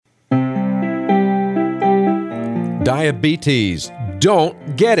diabetes.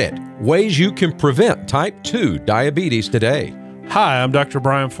 Don't get it. Ways you can prevent type 2 diabetes today. Hi, I'm Dr.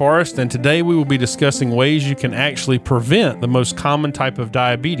 Brian Forrest, and today we will be discussing ways you can actually prevent the most common type of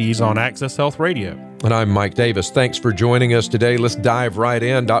diabetes on Access Health Radio. And I'm Mike Davis. Thanks for joining us today. Let's dive right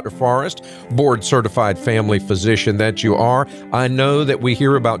in. Dr. Forrest, board-certified family physician that you are. I know that we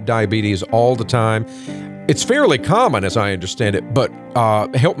hear about diabetes all the time. It's fairly common, as I understand it, but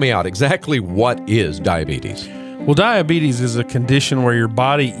help me out. Exactly what is diabetes? Well, diabetes is a condition where your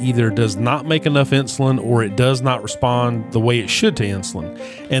body either does not make enough insulin or it does not respond the way it should to insulin.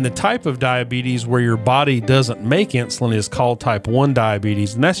 And the type of diabetes where your body doesn't make insulin is called type 1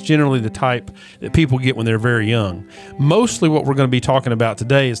 diabetes, and that's generally the type that people get when they're very young. Mostly what we're going to be talking about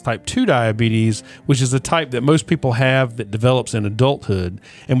today is type 2 diabetes, which is the type that most people have that develops in adulthood.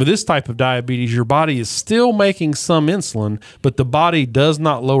 And with this type of diabetes, your body is still making some insulin, but the body does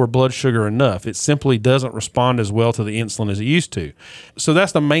not lower blood sugar enough. It simply doesn't respond as well to the insulin as it used to. So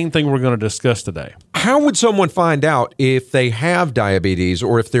that's the main thing we're going to discuss today. How would someone find out if they have diabetes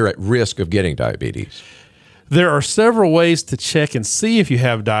or if they're at risk of getting diabetes? There are several ways to check and see if you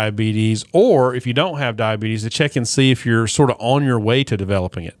have diabetes, or if you don't have diabetes, to check and see if you're sort of on your way to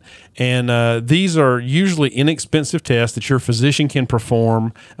developing it. And these are usually inexpensive tests that your physician can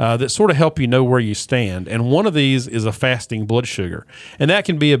perform that sort of help you know where you stand. And one of these is a fasting blood sugar. And that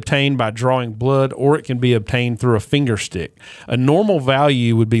can be obtained by drawing blood, or it can be obtained through a finger stick. A normal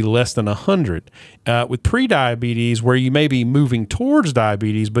value would be less than 100. With prediabetes, where you may be moving towards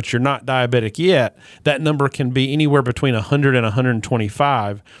diabetes, but you're not diabetic yet, that number can be anywhere between 100 and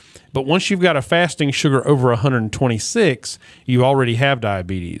 125. But once you've got a fasting sugar over 126, you already have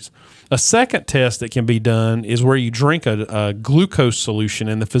diabetes. A second test that can be done is where you drink a glucose solution,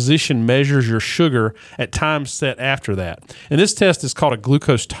 and the physician measures your sugar at times set after that. And this test is called a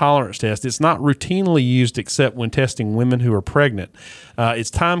glucose tolerance test. It's not routinely used except when testing women who are pregnant.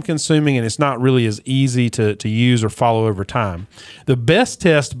 It's time-consuming, and it's not really as easy to use or follow over time. The best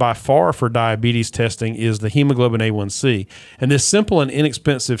test by far for diabetes testing is the hemoglobin A1C. And this simple and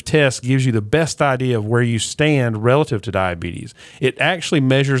inexpensive test gives you the best idea of where you stand relative to diabetes. It actually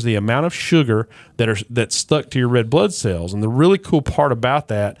measures the amount of sugar that's stuck to your red blood cells. And the really cool part about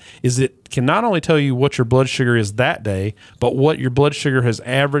that is it can not only tell you what your blood sugar is that day, but what your blood sugar has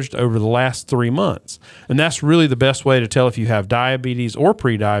averaged over the last 3 months. And that's really the best way to tell if you have diabetes or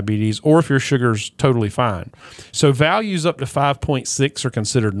prediabetes, or if your sugar's totally fine. So values up to 5.6 are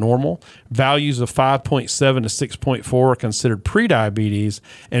considered normal. Values of 5.7 to 6.4 are considered prediabetes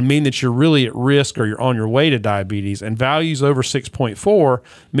and mean that you're really at risk or you're on your way to diabetes. And values over 6.4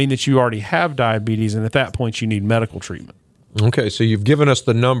 mean that you already have diabetes, and at that point you need medical treatment. Okay, so you've given us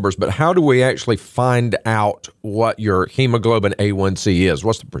the numbers, but how do we actually find out what your hemoglobin A1C is?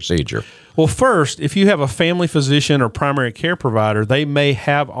 What's the procedure? Well, first, if you have a family physician or primary care provider, they may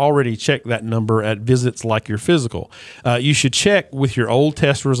have already checked that number at visits like your physical. You should check with your old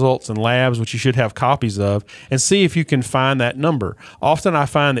test results and labs, which you should have copies of, and see if you can find that number. Often I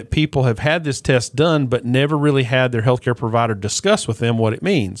find that people have had this test done but never really had their healthcare provider discuss with them what it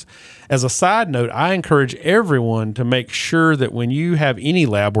means. As a side note, I encourage everyone to make sure that when you have any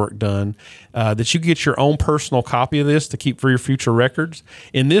lab work done, that you get your own personal copy of this to keep for your future records.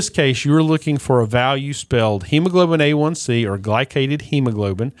 In this case, you're looking for a value spelled hemoglobin A1C or glycated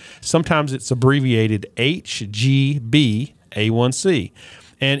hemoglobin. Sometimes it's abbreviated HGB-A1C.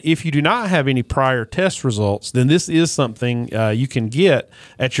 And if you do not have any prior test results, then this is something you can get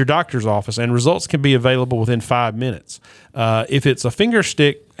at your doctor's office, and results can be available within 5 minutes. If it's a finger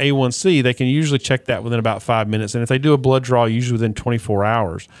stick A1C, they can usually check that within about 5 minutes. And if they do a blood draw, usually within 24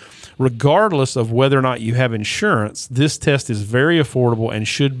 hours. Regardless of whether or not you have insurance, this test is very affordable and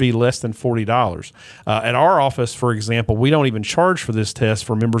should be less than $40. At our office, for example, we don't even charge for this test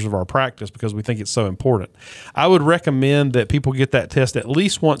for members of our practice because we think it's so important. I would recommend that people get that test at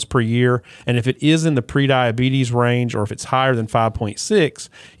least once per year, and if it is in the prediabetes range or if it's higher than 5.6,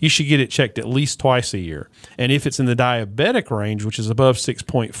 you should get it checked at least twice a year. And if it's in the diabetic range, which is above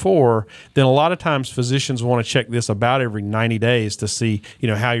 6.4, then a lot of times physicians want to check this about every 90 days to see,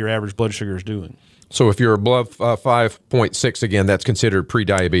 how your average blood sugar is doing. So if you're above 5.6, again, that's considered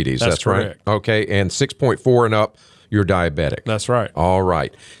prediabetes. That's correct. Right? Okay, and 6.4 and up, you're diabetic. That's right. All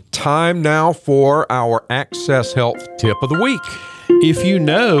right. Time now for our Access Health Tip of the Week. If you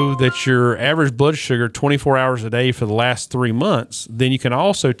know that your average blood sugar 24 hours a day for the last 3 months, then you can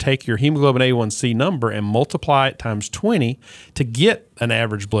also take your hemoglobin A1C number and multiply it times 20 to get an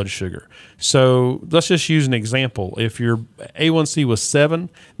average blood sugar. So let's just use an example. If your A1C was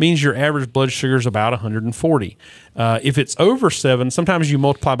 7, means your average blood sugar is about 140. If it's over 7, sometimes you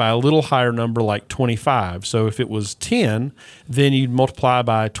multiply by a little higher number like 25. So if it was 10, then you'd multiply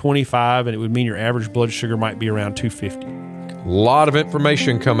by 25 and it would mean your average blood sugar might be around 250. A lot of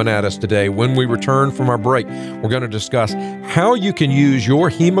information coming at us today. When we return from our break, we're going to discuss how you can use your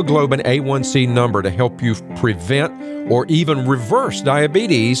hemoglobin A1C number to help you prevent or even reverse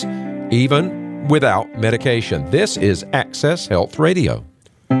diabetes, even without medication. This is Access Health Radio.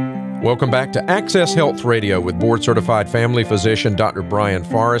 Welcome back to Access Health Radio with board-certified family physician Dr. Brian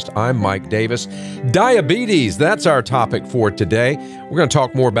Forrest. I'm Mike Davis. Diabetes, that's our topic for today. We're going to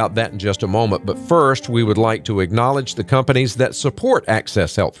talk more about that in just a moment. But first, we would like to acknowledge the companies that support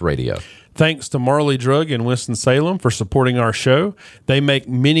Access Health Radio. Thanks to Marley Drug in Winston-Salem for supporting our show. They make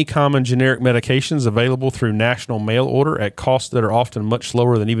many common generic medications available through national mail order at costs that are often much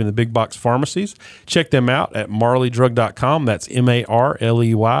lower than even the big box pharmacies. Check them out at marleydrug.com. That's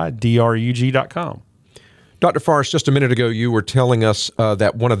MARLEYDRUG.com. Dr. Forrest, just a minute ago, you were telling us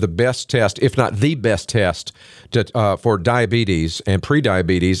that one of the best tests, if not the best test for diabetes and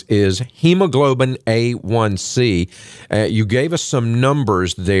prediabetes is hemoglobin A1C. You gave us some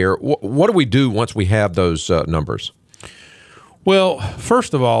numbers there. What do we do once we have those numbers? Well,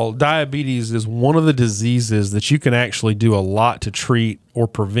 first of all, diabetes is one of the diseases that you can actually do a lot to treat or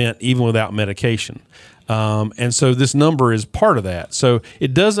prevent even without medication. And so this number is part of that. So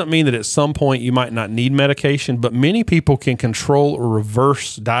it doesn't mean that at some point you might not need medication, but many people can control or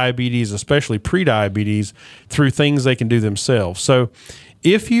reverse diabetes, especially prediabetes, through things they can do themselves. So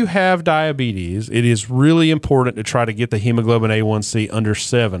if you have diabetes, it is really important to try to get the hemoglobin A1C under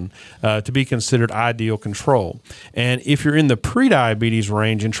 7 to be considered ideal control. And if you're in the prediabetes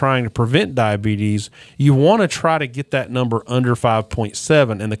range and trying to prevent diabetes, you want to try to get that number under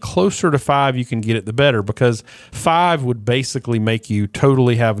 5.7. And the closer to 5 you can get it, the better, because 5 would basically make you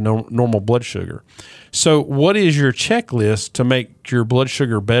totally have normal blood sugar. So what is your checklist to make your blood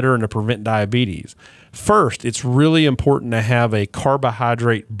sugar better and to prevent diabetes? First, it's really important to have a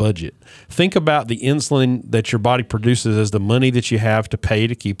carbohydrate budget. Think about the insulin that your body produces as the money that you have to pay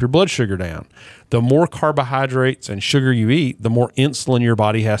to keep your blood sugar down. The more carbohydrates and sugar you eat, the more insulin your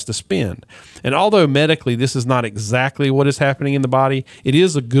body has to spend. And although medically this is not exactly what is happening in the body, it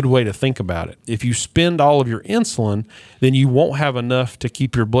is a good way to think about it. If you spend all of your insulin, then you won't have enough to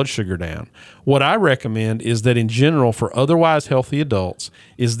keep your blood sugar down. What I recommend is that in general for otherwise healthy adults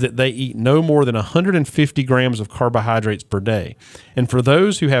is that they eat no more than 150 grams of carbohydrates per day. And for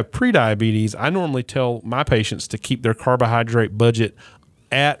those who have prediabetes, I normally tell my patients to keep their carbohydrate budget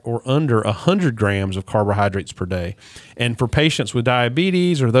at or under 100 grams of carbohydrates per day. And for patients with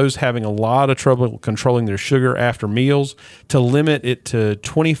diabetes or those having a lot of trouble controlling their sugar after meals, to limit it to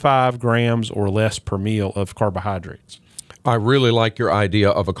 25 grams or less per meal of carbohydrates. I really like your idea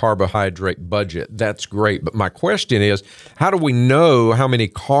of a carbohydrate budget. That's great. But my question is, how do we know how many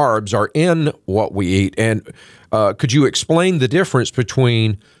carbs are in what we eat? And could you explain the difference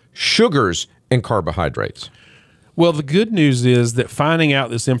between sugars and carbohydrates? Well, the good news is that finding out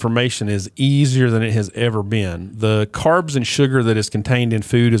this information is easier than it has ever been. The carbs and sugar that is contained in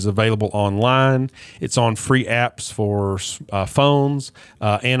food is available online. It's on free apps for phones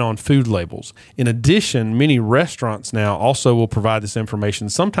and on food labels. In addition, many restaurants now also will provide this information,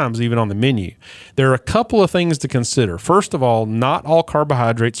 sometimes even on the menu. There are a couple of things to consider. First of all, not all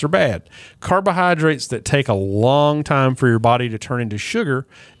carbohydrates are bad. Carbohydrates that take a long time for your body to turn into sugar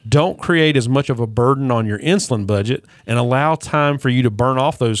don't create as much of a burden on your insulin budget and allow time for you to burn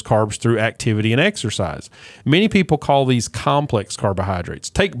off those carbs through activity and exercise. Many people call these complex carbohydrates.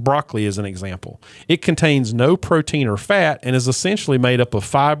 Take broccoli as an example. It contains no protein or fat and is essentially made up of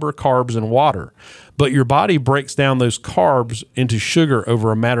fiber, carbs, and water. But your body breaks down those carbs into sugar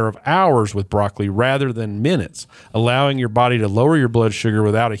over a matter of hours with broccoli rather than minutes, allowing your body to lower your blood sugar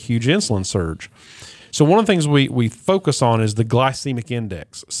without a huge insulin surge. So one of the things we focus on is the glycemic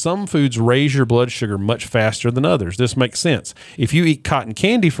index. Some foods raise your blood sugar much faster than others. This makes sense. If you eat cotton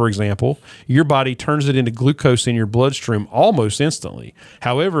candy, for example, your body turns it into glucose in your bloodstream almost instantly.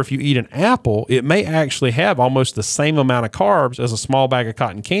 However, if you eat an apple, it may actually have almost the same amount of carbs as a small bag of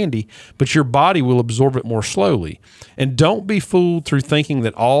cotton candy, but your body will absorb it more slowly. And don't be fooled through thinking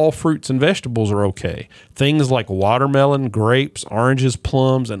that all fruits and vegetables are okay. Things like watermelon, grapes, oranges,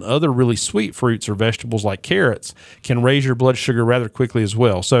 plums, and other really sweet fruits or vegetables vegetables like carrots can raise your blood sugar rather quickly as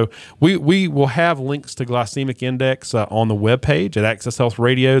well. So we will have links to glycemic index on the webpage at Access Health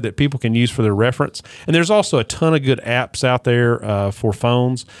Radio that people can use for their reference. And there's also a ton of good apps out there for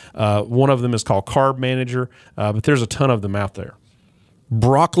phones. One of them is called Carb Manager, but there's a ton of them out there.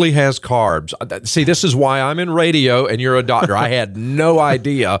 Broccoli has carbs. See, this is why I'm in radio and you're a doctor. I had no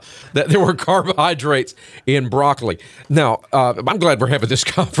idea that there were carbohydrates in broccoli. Now, I'm glad we're having this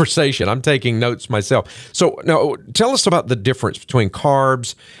conversation. I'm taking notes myself. So now tell us about the difference between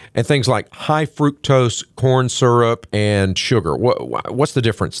carbs and things like high fructose corn syrup and sugar. What's the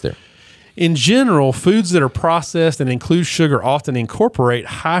difference there? In general, foods that are processed and include sugar often incorporate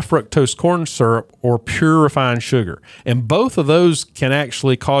high fructose corn syrup or pure refined sugar. And both of those can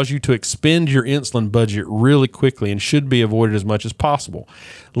actually cause you to expend your insulin budget really quickly and should be avoided as much as possible.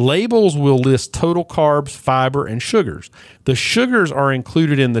 Labels will list total carbs, fiber, and sugars. The sugars are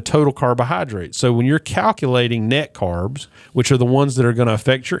included in the total carbohydrates. So when you're calculating net carbs, which are the ones that are going to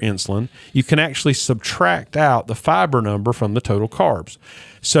affect your insulin, you can actually subtract out the fiber number from the total carbs.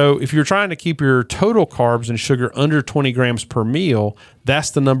 So if you're trying to keep your total carbs and sugar under 20 grams per meal, that's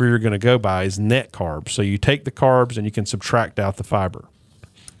the number you're going to go by is net carbs. So you take the carbs and you can subtract out the fiber.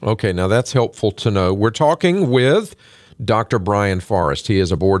 Okay, now that's helpful to know. We're talking with Dr. Brian Forrest. He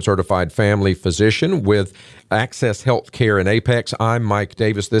is a board-certified family physician with Access Healthcare in Apex. I'm Mike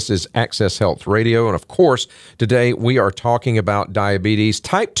Davis. This is Access Health Radio. And of course, today we are talking about diabetes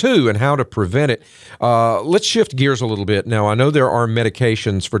type 2 and how to prevent it. Let's shift gears a little bit. Now, I know there are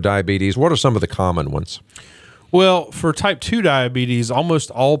medications for diabetes. What are some of the common ones? Well, for type 2 diabetes,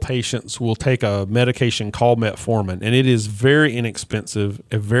 almost all patients will take a medication called metformin, and it is very inexpensive,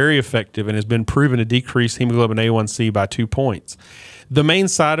 very effective, and has been proven to decrease hemoglobin A1C by 2 points. The main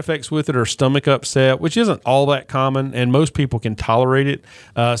side effects with it are stomach upset, which isn't all that common, and most people can tolerate it.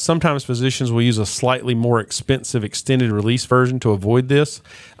 Sometimes physicians will use a slightly more expensive extended release version to avoid this.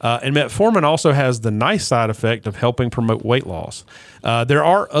 And metformin also has the nice side effect of helping promote weight loss. There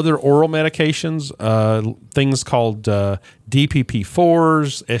are other oral medications, things called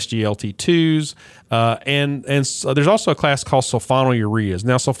DPP-4s, SGLT2s, and so there's also a class called sulfonylureas.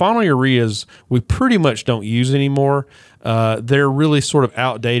 Now, sulfonylureas we pretty much don't use anymore. They're really sort of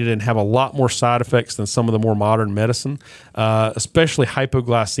outdated and have a lot more side effects than some of the more modern medicine, especially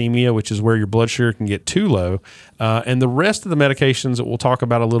hypoglycemia, which is where your blood sugar can get too low. And the rest of the medications that we'll talk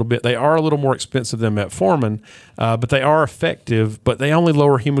about a little bit, they are a little more expensive than metformin, but they are effective, but they only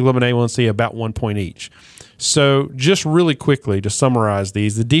lower hemoglobin A1C about 1 point each. So just really quickly to summarize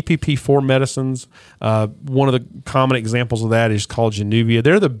these, the DPP-4 medicines, one of the common examples of that is called Januvia.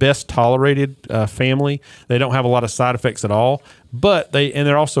 They're the best tolerated family. They don't have a lot of side effects at all, but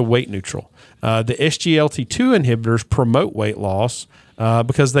they're also weight neutral. The SGLT2 inhibitors promote weight loss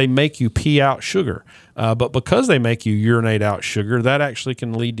because they make you pee out sugar. But because they make you urinate out sugar, that actually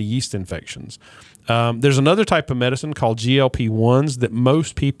can lead to yeast infections. There's another type of medicine called GLP-1s that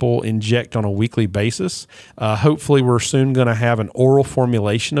most people inject on a weekly basis. Hopefully, we're soon going to have an oral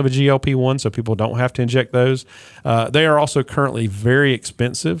formulation of a GLP-1 so people don't have to inject those. They are also currently very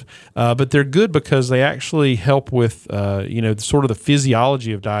expensive, but they're good because they actually help with sort of the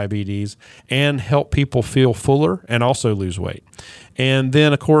physiology of diabetes and help people feel fuller and also lose weight. And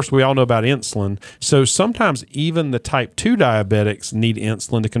then, of course, we all know about insulin. So sometimes even the type 2 diabetics need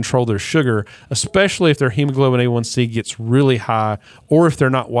insulin to control their sugar, especially if their hemoglobin A1C gets really high or if they're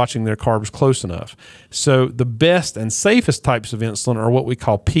not watching their carbs close enough. So the best and safest types of insulin are what we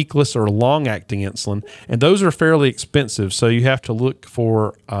call peakless or long-acting insulin, and those are fairly expensive. So you have to look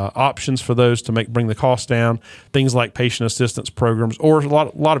for options for those to bring the cost down, things like patient assistance programs, or a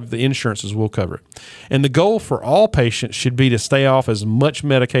lot of the insurances will cover it. And the goal for all patients should be to stay off as much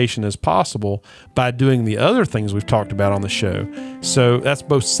medication as possible by doing the other things we've talked about on the show. So that's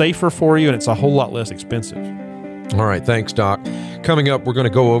both safer for you and it's a whole lot less expensive. All right, thanks, Doc. Coming up, we're going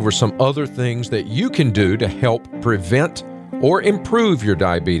to go over some other things that you can do to help prevent or improve your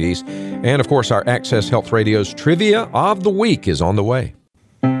diabetes. And of course, our Access Health Radio's Trivia of the Week is on the way.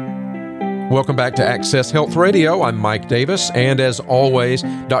 Welcome back to Access Health Radio. I'm Mike Davis, and as always,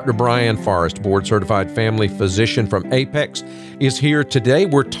 Dr. Brian Forrest, board-certified family physician from Apex, is here today.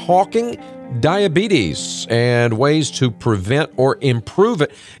 We're talking diabetes and ways to prevent or improve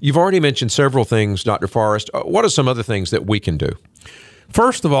it. You've already mentioned several things, Dr. Forrest. What are some other things that we can do?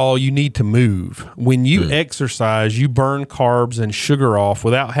 First of all, you need to move. When you exercise, you burn carbs and sugar off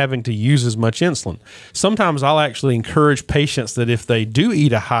without having to use as much insulin. Sometimes I'll actually encourage patients that if they do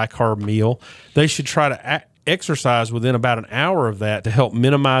eat a high-carb meal, they should try to exercise within about an hour of that to help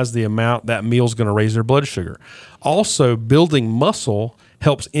minimize the amount that meal is going to raise their blood sugar. Also, building muscle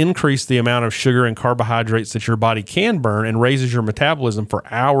helps increase the amount of sugar and carbohydrates that your body can burn and raises your metabolism for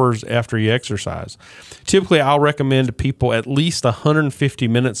hours after you exercise. Typically, I'll recommend to people at least 150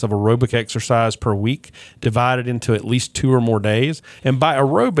 minutes of aerobic exercise per week, divided into at least 2 or more days. And by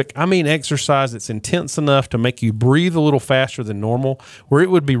aerobic, I mean exercise that's intense enough to make you breathe a little faster than normal, where it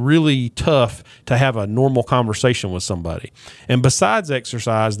would be really tough to have a normal conversation with somebody. And besides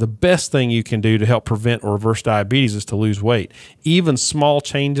exercise, the best thing you can do to help prevent or reverse diabetes is to lose weight. Even small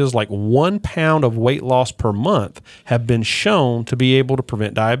changes like 1 pound of weight loss per month have been shown to be able to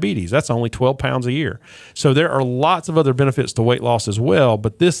prevent diabetes. That's only 12 pounds a year. So there are lots of other benefits to weight loss as well,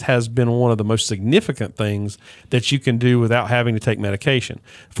 but this has been one of the most significant things that you can do without having to take medication.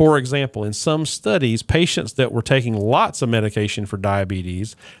 For example, in some studies, patients that were taking lots of medication for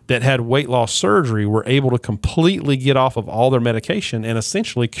diabetes that had weight loss surgery were able to completely get off of all their medication and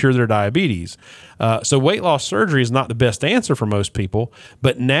essentially cure their diabetes. So weight loss surgery is not the best answer for most people,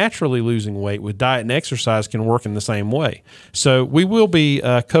 but naturally losing weight with diet and exercise can work in the same way. So we will be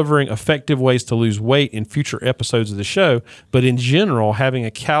covering effective ways to lose weight in future episodes of the show, but in general, having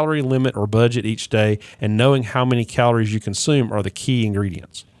a calorie limit or budget each day and knowing how many calories you consume are the key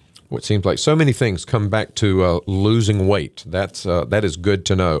ingredients. Well, it seems like so many things come back to losing weight. That is good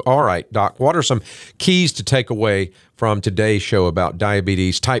to know. All right, Doc, what are some keys to take away from today's show about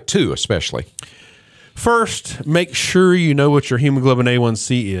diabetes type 2 especially? First, make sure you know what your hemoglobin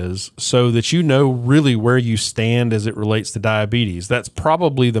A1C is so that you know really where you stand as it relates to diabetes. That's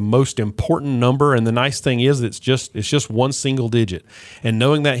probably the most important number, and the nice thing is it's just one single digit. And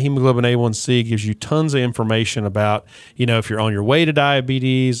knowing that hemoglobin A1C gives you tons of information about, if you're on your way to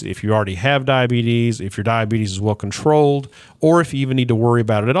diabetes, if you already have diabetes, if your diabetes is well controlled, or if you even need to worry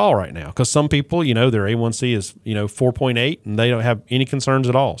about it at all right now. Because some people, their A1C is, 4.8 and they don't have any concerns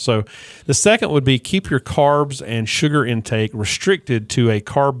at all. So the second would be keep your carbs and sugar intake restricted to a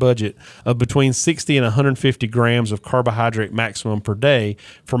carb budget of between 60 and 150 grams of carbohydrate maximum per day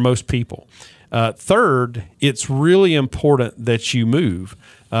for most people. Third, it's really important that you move.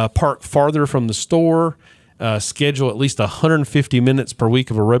 Park farther from the store. Schedule at least 150 minutes per week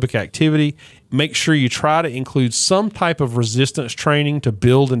of aerobic activity. Make sure you try to include some type of resistance training to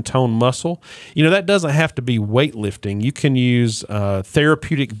build and tone muscle. That doesn't have to be weightlifting. You can use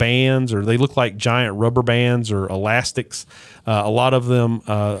therapeutic bands, or they look like giant rubber bands or elastics. A lot of them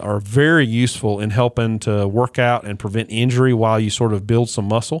are very useful in helping to work out and prevent injury while you sort of build some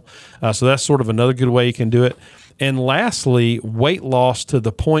muscle. So that's sort of another good way you can do it. And lastly, weight loss to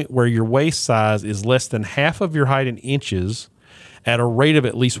the point where your waist size is less than half of your height in inches at a rate of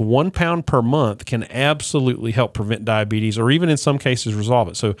at least 1 pound per month can absolutely help prevent diabetes, or even in some cases resolve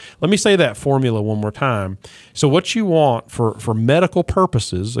it. So let me say that formula one more time. So what you want for medical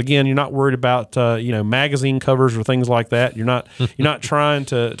purposes, again, you're not worried about magazine covers or things like that. You're not trying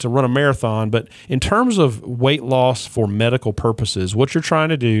to run a marathon, but in terms of weight loss for medical purposes, what you're trying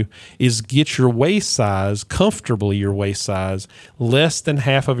to do is get your waist size, comfortably your waist size, less than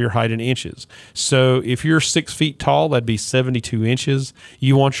half of your height in inches. So if you're 6 feet tall, that'd be 72 inches.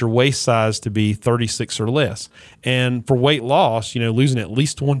 You want your waist size to be 36 or less. And for weight loss, losing at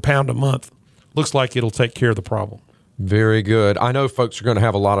least 1 pound a month looks like it'll take care of the problem. Very good. I know folks are going to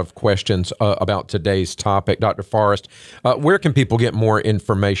have a lot of questions about today's topic. Dr. Forrest, where can people get more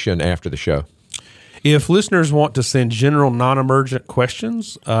information after the show? If listeners want to send general non-emergent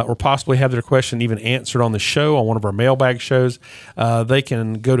questions or possibly have their question even answered on the show, on one of our mailbag shows, they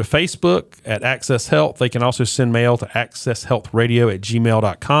can go to Facebook at Access Health. They can also send mail to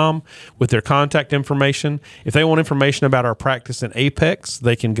accesshealthradio@gmail.com with their contact information. If they want information about our practice in Apex,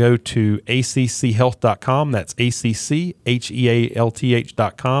 they can go to acchealth.com. That's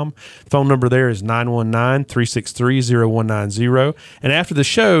ACCHEALTH.com. Phone number there is 919-363-0190. And after the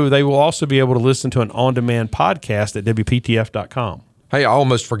show, they will also be able to listen to an on-demand podcast at WPTF.com. Hey, I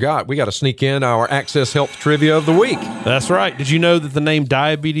almost forgot. We got to sneak in our Access Health Trivia of the Week. That's right. Did you know that the name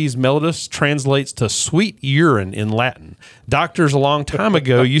diabetes mellitus translates to sweet urine in Latin? Doctors a long time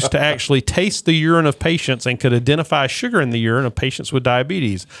ago used to actually taste the urine of patients and could identify sugar in the urine of patients with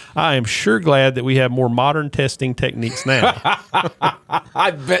diabetes. I am sure glad that we have more modern testing techniques now.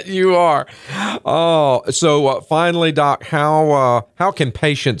 I bet you are. Oh, so finally, Doc, how can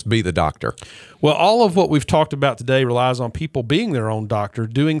patients be the doctor? Well, all of what we've talked about today relies on people being their own own doctor,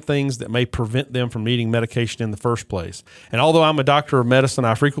 doing things that may prevent them from needing medication in the first place. And although I'm a doctor of medicine,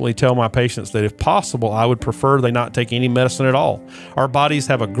 I frequently tell my patients that if possible, I would prefer they not take any medicine at all. Our bodies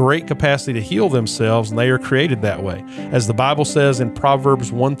have a great capacity to heal themselves, and they are created that way. As the Bible says in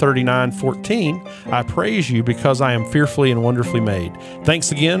Proverbs 139:14, I praise you because I am fearfully and wonderfully made.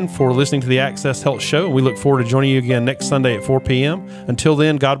 Thanks again for listening to the Access Health Show. We look forward to joining you again next Sunday at 4 p.m. Until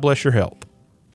then, God bless your health.